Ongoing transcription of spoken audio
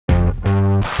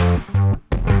All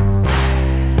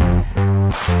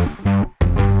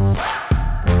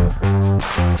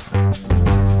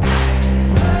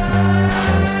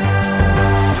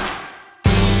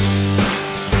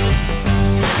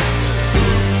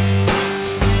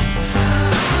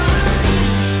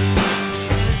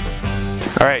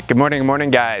right, good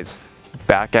morning guys.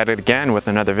 Back at it again with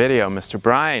another video. Mr.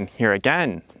 Brian here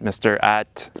again, Mr.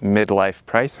 at Midlife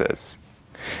Prices.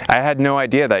 I had no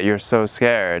idea that you're so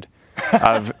scared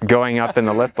of going up in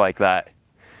the lift like that.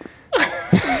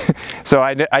 So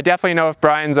I definitely know if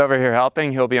Brian's over here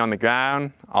helping, he'll be on the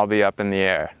ground, I'll be up in the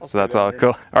air. So that's all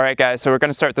cool. All right guys, so we're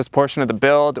gonna start this portion of the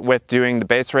build with doing the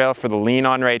base rail for the lean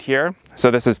on right here.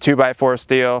 So this is 2x4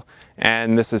 steel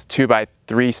and this is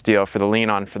 2x3 steel for the lean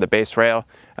on for the base rail.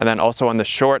 And then also on the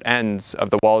short ends of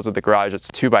the walls of the garage, it's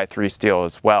 2x3 steel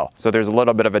as well. So there's a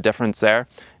little bit of a difference there.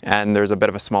 And there's a bit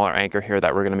of a smaller anchor here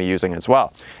that we're gonna be using as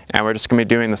well. And we're just gonna be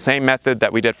doing the same method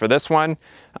that we did for this one.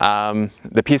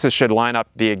 The pieces should line up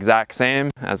the exact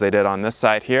same as they did on this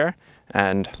side here.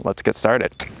 And let's get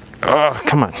started. Oh,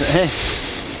 come on.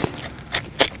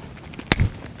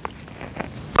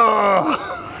 Oh.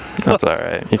 That's all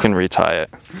right, you can retie it.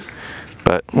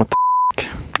 But what the f***?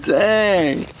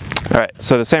 Dang. All right,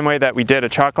 so the same way that we did a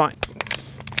chalk line,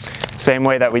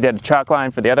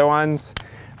 for the other ones,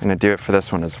 I'm gonna do it for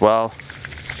this one as well.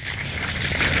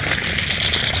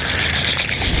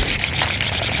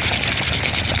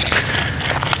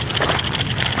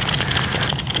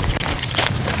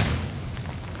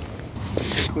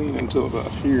 Clean until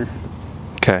about here.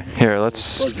 Okay, here,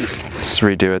 let's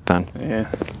redo it then.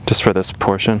 Yeah. Just for this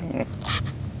portion. Yeah.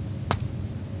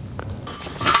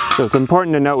 So it's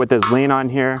important to note with this lean on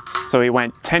here, so we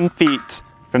went 10 feet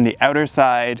from the outer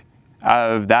side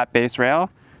of that base rail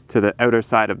to the outer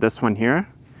side of this one here.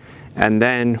 And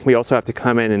then we also have to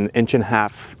come in 1.5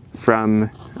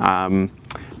 inches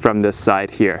from this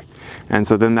side here. And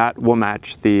so then that will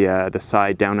match the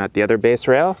side down at the other base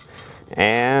rail.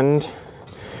 And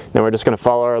then we're just gonna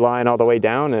follow our line all the way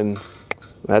down and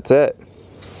that's it.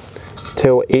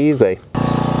 Till easy.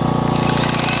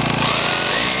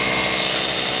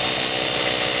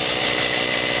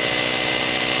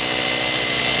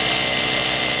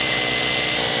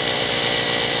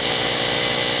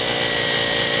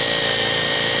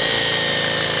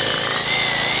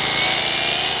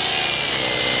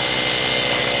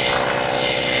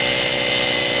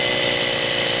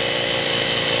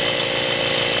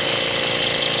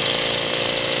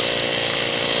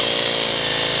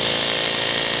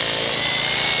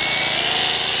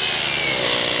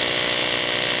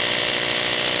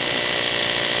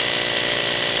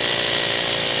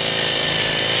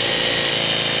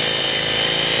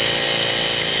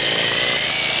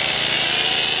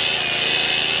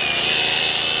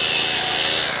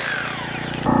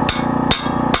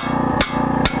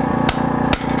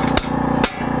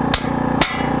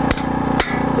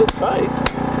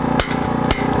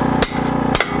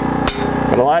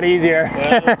 But a lot easier.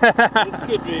 Yeah, this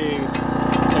could be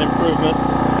an improvement.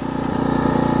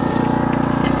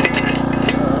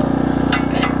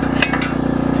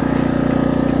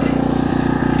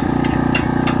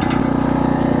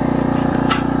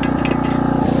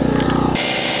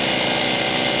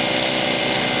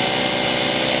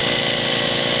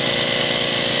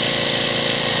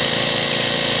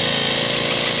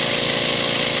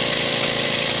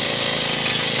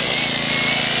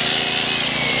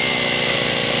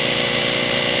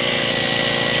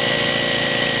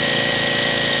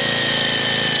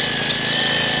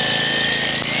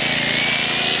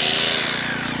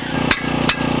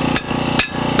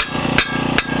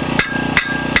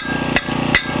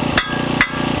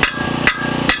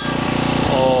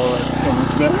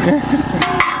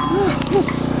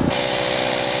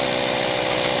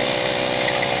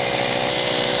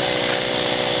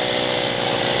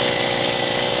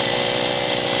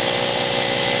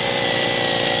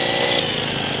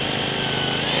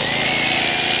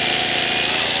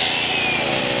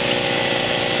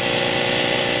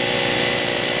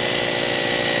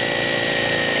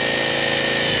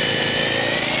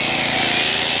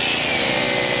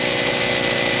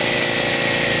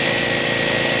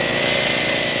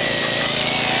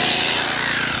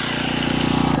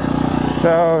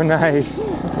 So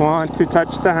nice. Want to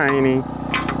touch the hiney.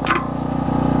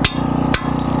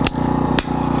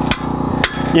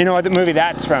 You know what the movie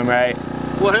that's from, right?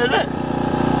 What is it?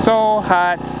 So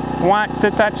hot. Want to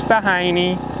touch the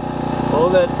hiney. Oh,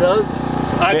 that does.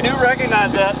 I do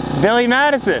recognize that. Billy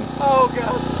Madison. Oh,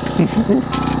 God.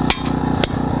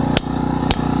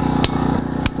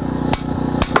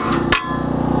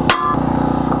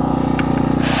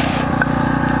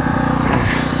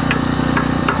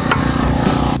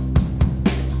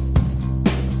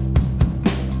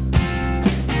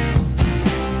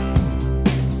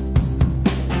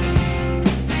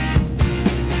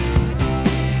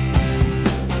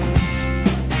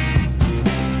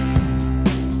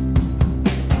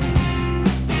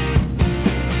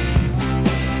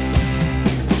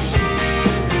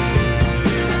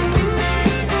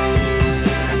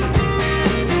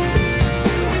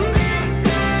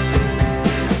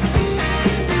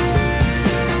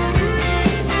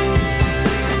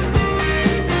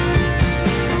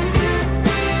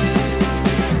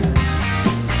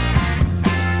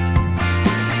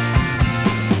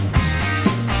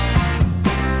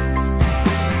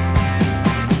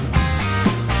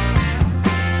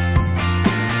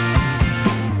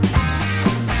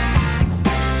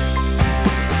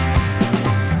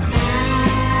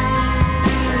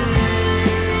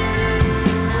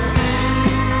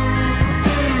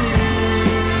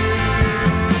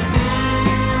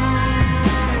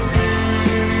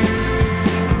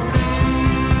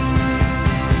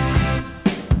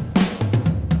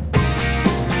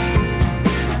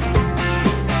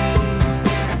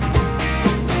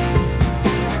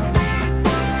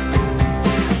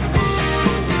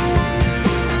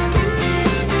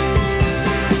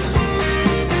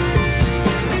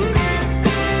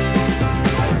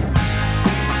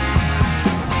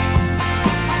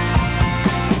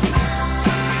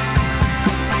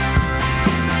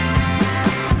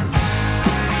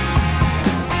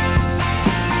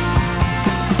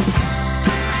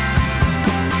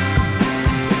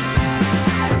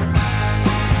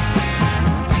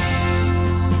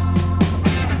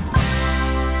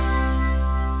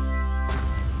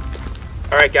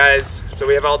 All right guys, so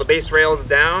we have all the base rails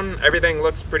down. Everything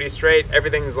looks pretty straight.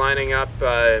 Everything's lining up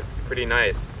pretty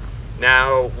nice.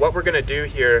 Now, what we're gonna do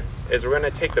here is we're gonna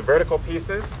take the vertical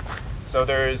pieces. So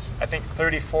there's, I think,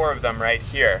 34 of them right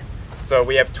here. So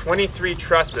we have 23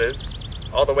 trusses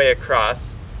all the way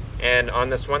across. And on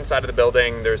this one side of the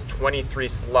building, there's 23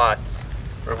 slots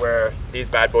for where these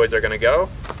bad boys are gonna go.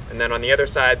 And then on the other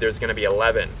side, there's gonna be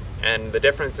 11. And the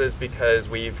difference is because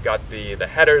we've got the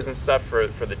headers and stuff for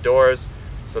the doors.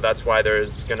 So that's why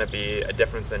there's gonna be a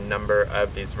difference in number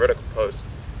of these vertical posts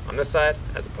on this side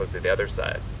as opposed to the other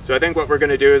side. So I think what we're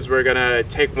gonna do is we're gonna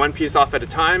take one piece off at a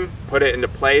time, put it into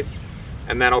place,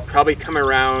 and then I'll probably come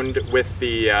around with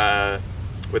the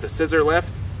scissor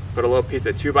lift, put a little piece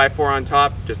of 2x4 on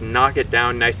top, just knock it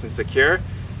down nice and secure,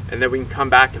 and then we can come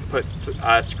back and put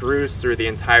screws through the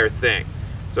entire thing.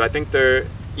 So I think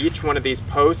each one of these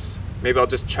posts, maybe I'll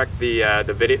just check the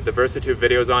Versatube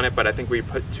videos on it, but I think we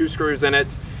put 2 screws in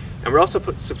it. And we're also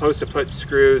supposed to put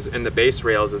screws in the base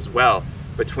rails as well,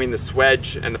 between the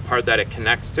swedge and the part that it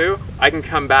connects to. I can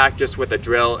come back just with a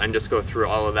drill and just go through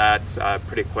all of that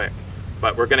pretty quick.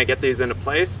 But we're gonna get these into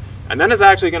place, and then it's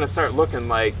actually gonna start looking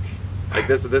like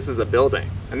this is a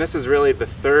building. And this is really the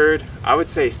third, I would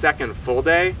say second full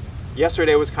day.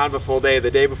 Yesterday was kind of a full day, the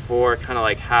day before kind of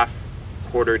like half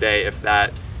quarter day, if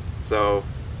that. So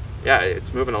yeah,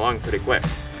 it's moving along pretty quick.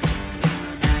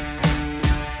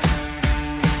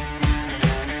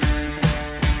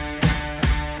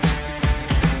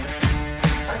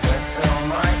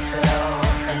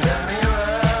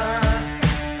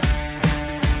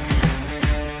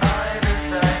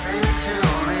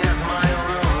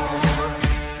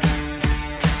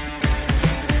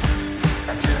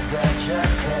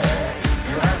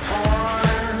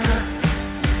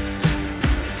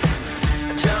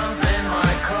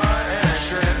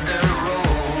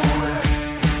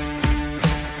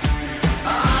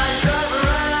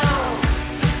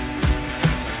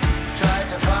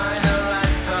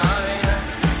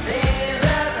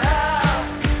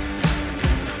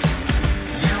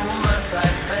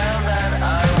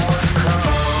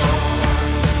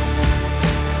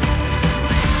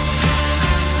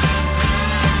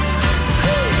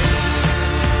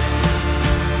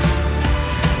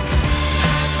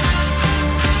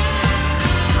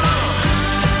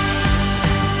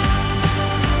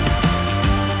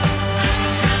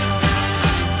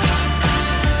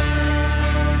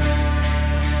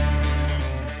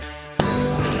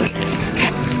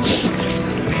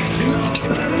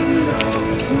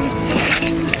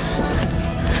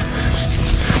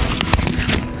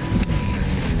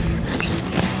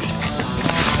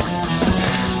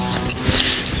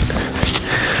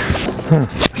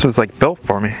 This was like built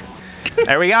for me.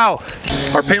 There we go.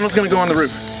 Our panel's gonna go on the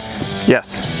roof,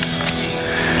 Yes,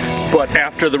 but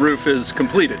after the roof is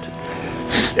completed.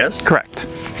 Yes? correct.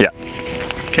 Yeah.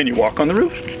 Can you walk on the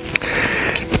roof?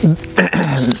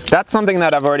 That's something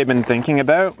that I've already been thinking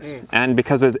about, and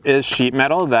because it is sheet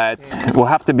metal, that we'll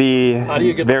have to be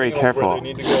very careful.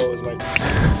 Need to go is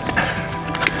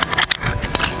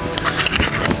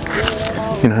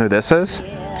You know who this is?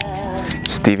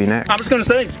 Stevie Nicks. I was gonna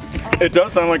say, it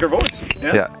does sound like her voice.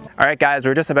 Yeah. All right guys,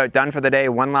 we're just about done for the day.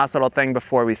 One last little thing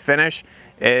before we finish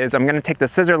is I'm gonna take the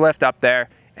scissor lift up there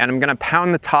and I'm gonna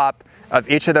pound the top of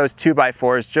each of those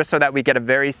 2x4s just so that we get a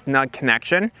very snug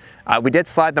connection. We did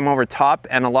slide them over top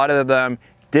and a lot of them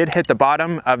did hit the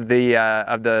bottom of the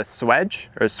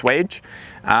swedge,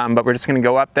 but we're just gonna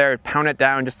go up there, pound it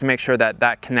down just to make sure that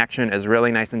that connection is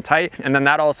really nice and tight. And then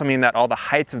that'll also mean that all the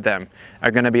heights of them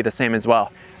are gonna be the same as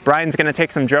well. Brian's gonna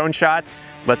take some drone shots.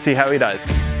 Let's see how he does.